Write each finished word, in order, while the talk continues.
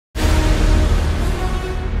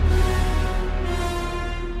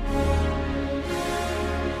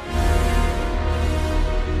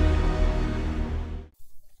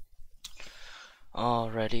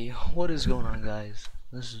Alrighty, what is going on, guys?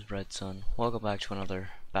 This is Red Sun. Welcome back to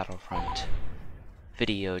another Battlefront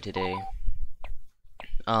video today.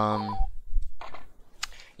 Yeah,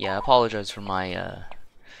 I apologize for my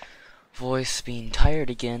voice being tired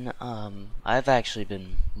again. I've actually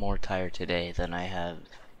been more tired today than I have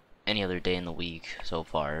any other day in the week so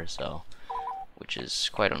far, so which is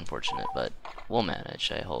quite unfortunate, but we'll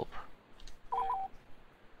manage, I hope.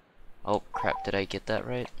 Oh crap, did I get that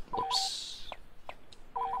right? Whoops.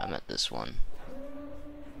 I meant this one.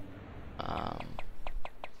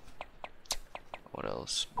 What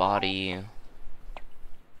else? Body.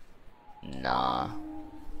 Nah.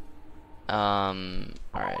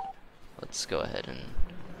 Alright. Let's go ahead and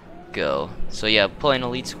go. So yeah, playing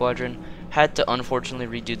Elite Squadron. Had to unfortunately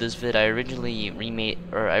redo this vid. I originally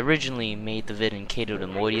made the vid in Kato to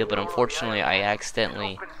Modia, but unfortunately I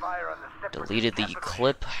accidentally deleted the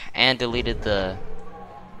clip and deleted the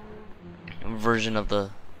version of the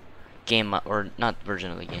game, or not version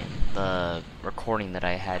of the game, the recording that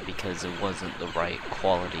I had, because it wasn't the right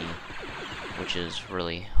quality, which is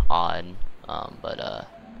really odd.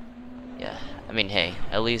 Yeah, I mean, hey,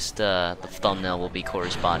 at least the thumbnail will be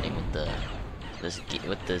corresponding with this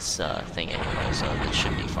thing anyway, so it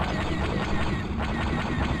should be fine.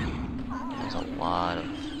 There's a lot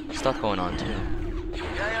of stuff going on too.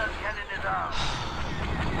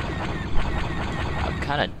 I'm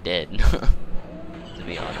kind of dead, to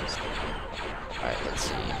be honest. Alright, let's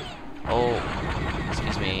see. Oh,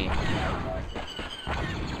 excuse me.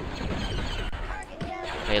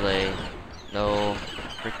 Melee. No.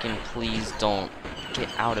 Freaking please don't. Get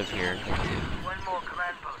out of here. Thank you. One more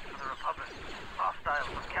command post for the Republic. Hostiles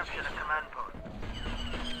have captured a command post.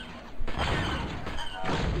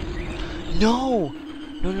 No!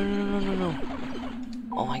 No.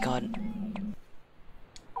 Oh my god.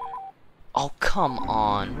 Oh, come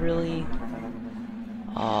on. Really?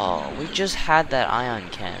 Oh, we just had that ion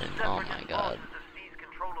cannon. Oh my god.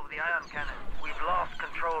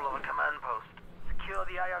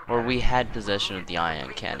 Or we had possession of the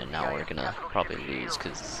ion cannon, now we're gonna probably lose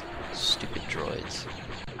because stupid droids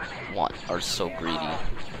are so greedy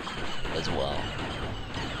as well.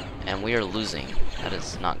 And we are losing. That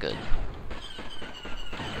is not good.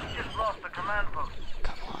 Come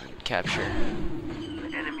on, capture.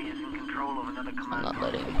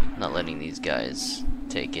 I'm not letting these guys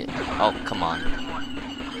take it. Oh, come on.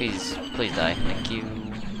 Please die. Thank you.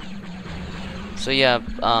 So yeah,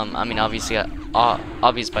 I mean, obviously,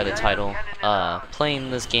 obvious by the title,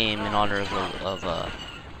 playing this game in honor of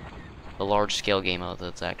the large-scale game mode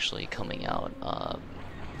that's actually coming out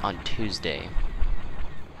on Tuesday.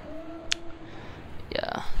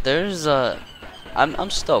 Yeah, there's I'm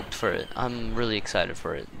stoked for it. I'm really excited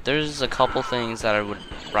for it. There's a couple things that I would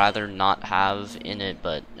rather not have in it,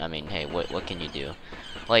 but I mean, hey, what can you do?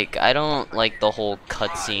 Like, I don't like the whole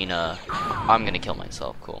cutscene. I'm gonna kill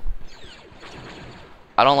myself. Cool.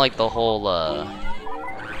 I don't like the whole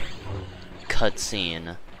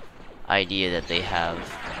cutscene idea that they have.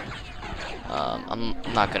 I'm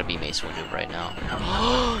not gonna be Mace Windu right now.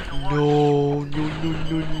 No. No.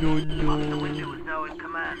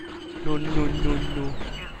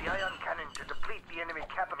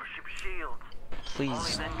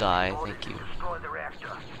 Please die, thank you.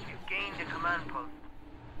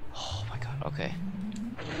 Oh my god, okay.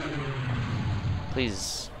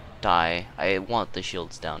 Please die. I want the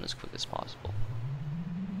shields down as quick as possible.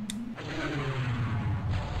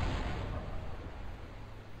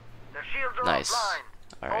 Nice.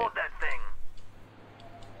 Alright.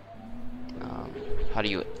 How do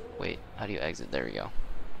you exit? There we go.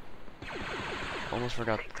 Almost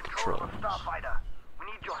forgot the controls.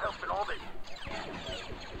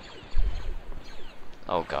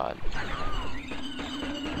 Oh god.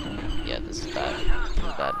 Yeah, this is bad. This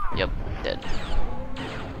is bad. Yep, dead.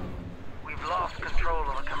 We've lost control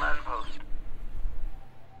of a command post.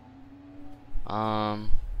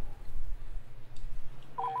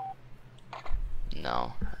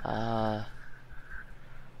 No.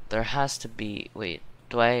 There has to be. Wait.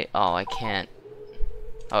 Do I? Oh, I can't.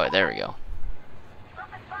 Oh, there we go.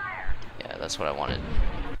 Yeah, that's what I wanted.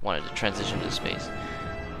 Wanted to transition to space.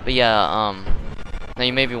 But yeah, now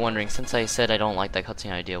you may be wondering, since I said I don't like that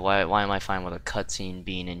cutscene idea, why am I fine with a cutscene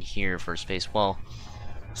being in here for space? Well,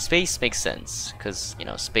 space makes sense, because, you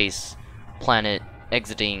know, space, planet,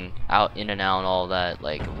 exiting, out, in and out, all that,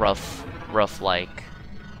 like, rough like,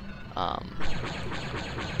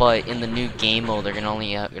 but in the new game mode, they're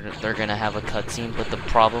gonna have a cutscene. But the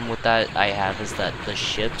problem with that I have is that the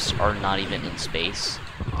ships are not even in space.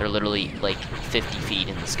 They're literally like 50 feet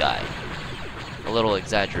in the sky. A little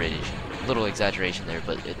exaggeration, little exaggeration there,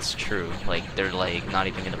 but it's true. Like, they're like not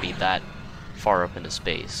even gonna be that far up into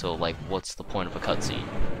space. So like, what's the point of a cutscene?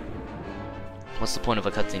 What's the point of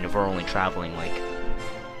a cutscene if we're only traveling like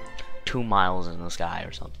 2 miles in the sky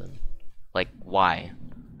or something? Like, why?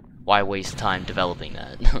 Why waste time developing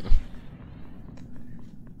that?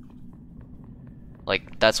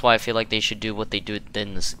 Like, that's why I feel like they should do what they did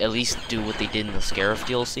in this, at least do what they did in the Scarif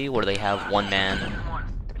DLC, where they have one man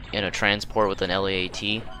in a transport with an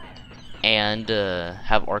LAAT, and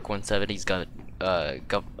have Arc 170's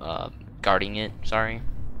guarding it. Sorry,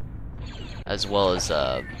 as well as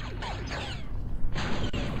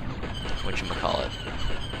whatchamacallit.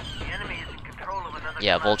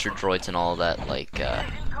 Yeah, vulture droids and all that. Like,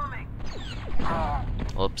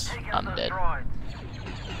 whoops, I'm dead.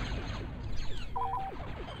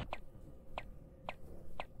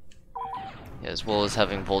 As well as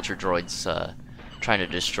having vulture droids trying to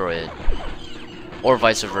destroy it, or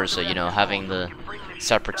vice versa, you know, having the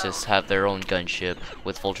separatists have their own gunship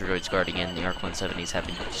with vulture droids guarding it, and the Arc 170s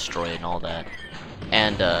having to destroy it and all that,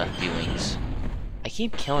 and V-wings. I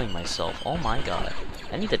keep killing myself. Oh my god,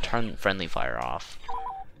 I need to turn friendly fire off.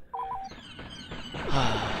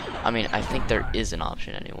 I mean, I think there is an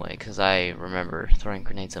option anyway, because I remember throwing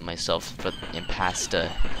grenades at myself in past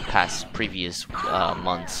previous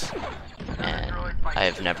months, and I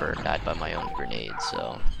have never died by my own grenade,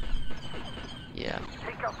 so yeah.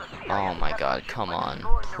 Oh my god, come on,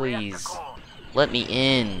 please let me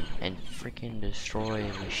in and freaking destroy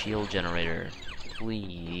the shield generator,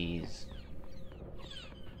 please.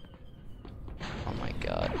 Oh my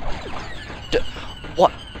god.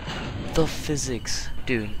 What? The physics,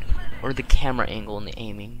 dude, or the camera angle and the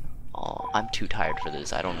aiming. Oh, I'm too tired for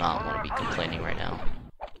this. I do not want to be complaining right now.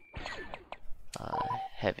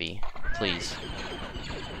 Heavy, please.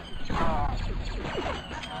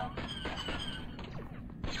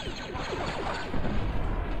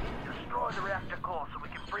 Destroy the reactor core so we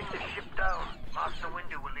can bring the ship down. Master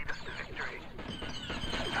Windu will lead us to victory.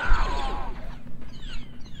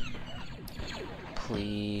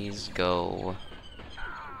 Please go.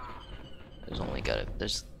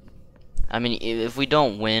 I mean, if we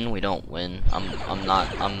don't win, we don't win.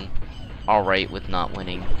 I'm alright with not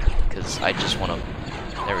winning, because I just want to.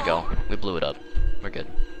 There we go. We blew it up. We're good.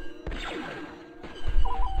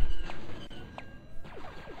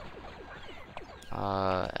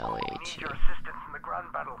 LAT. Need your assistance in the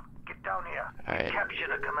ground battle. Get down here. Alright. Capture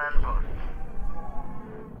the command post.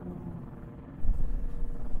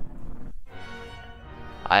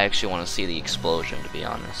 I actually want to see the explosion, to be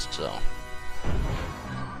honest, so.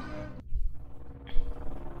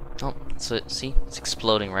 Oh, so see, it's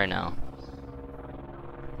exploding right now.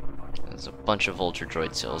 There's a bunch of vulture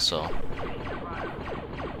droids still, so.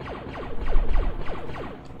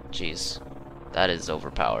 Jeez, that is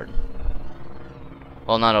overpowered.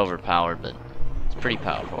 Well, not overpowered, but it's pretty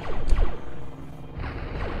powerful.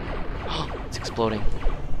 It's exploding.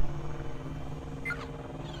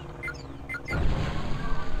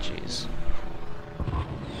 Jeez.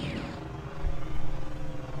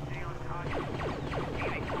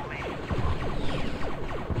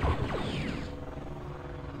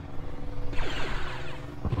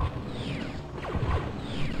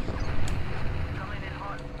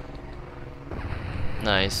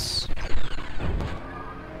 Nice.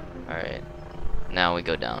 Alright. Now we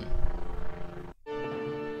go down.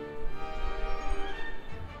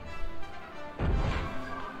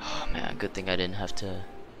 Oh man, good thing I didn't have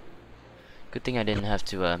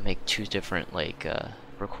to make 2 different like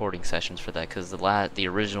recording sessions for that, because the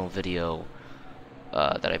original video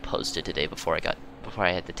that I posted today before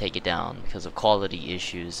I had to take it down because of quality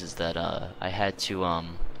issues is that I had to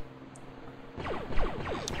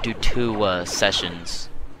do 2 sessions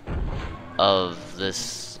of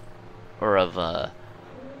this, or of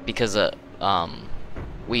because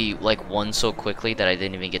we like won so quickly that I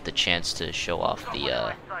didn't even get the chance to show off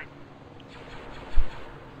the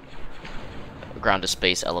ground to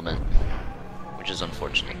space element, which is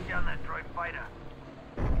unfortunate.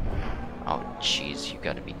 Oh jeez, you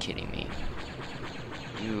gotta be kidding me.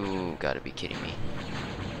 You gotta be kidding me.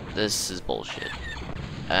 This is bullshit.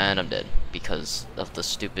 And I'm dead because of the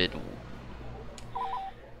stupid.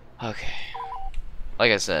 Okay.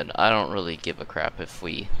 Like I said, I don't really give a crap if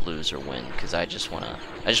we lose or win, because I just wanted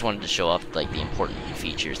to show off like the important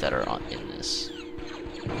features that are in this.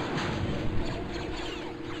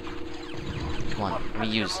 Come on, let me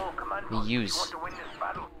use. What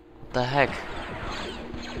the heck?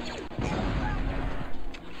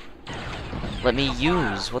 Let me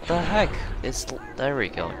use. What the heck? There we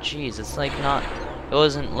go. Jeez, it's like not. It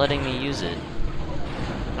wasn't letting me use it.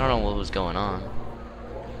 I don't know what was going on.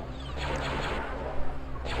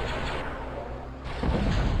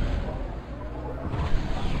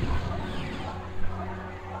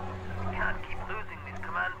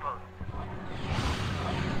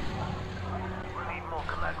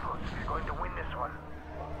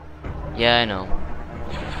 Yeah, I know.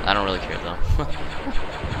 I don't really care though.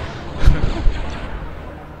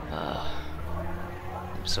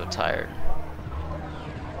 I'm so tired.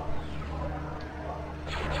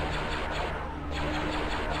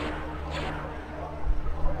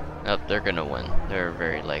 Nope, they're gonna win. They're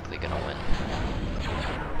very likely gonna win.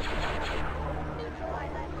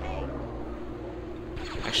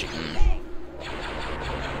 Actually,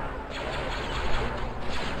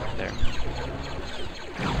 there.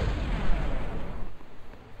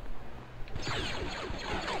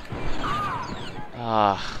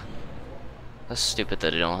 Ah, that's stupid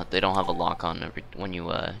that they don't have a lock on when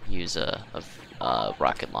you use a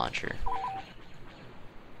rocket launcher.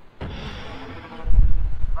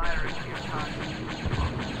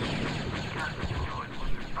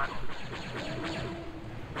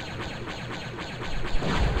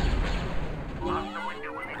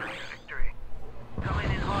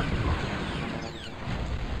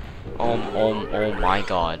 Oh my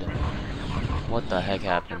God! What the heck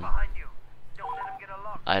happened?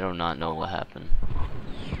 I do not know what happened.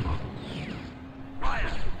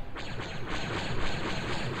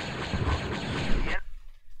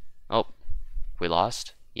 Oh, we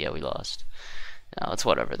lost? Yeah, we lost. No, it's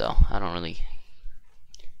whatever though. I don't really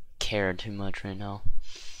care too much right now.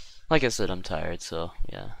 Like I said, I'm tired, so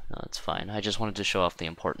yeah, no, it's fine. I just wanted to show off the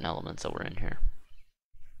important elements that were in here.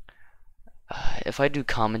 If I do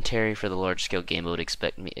commentary for the large scale game mode,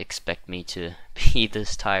 expect me to be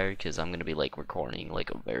this tired, because I'm gonna be like recording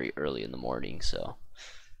like very early in the morning. So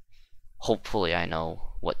hopefully I know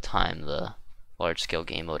what time the large scale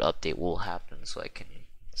game mode update will happen, so I can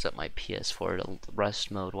set my PS4 to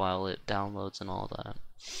rest mode while it downloads and all that.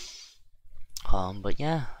 But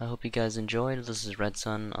yeah, I hope you guys enjoyed. This is Red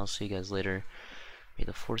Sun. I'll see you guys later. May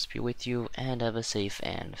the force be with you, and have a safe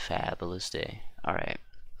and fabulous day. Alright,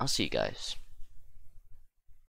 I'll see you guys.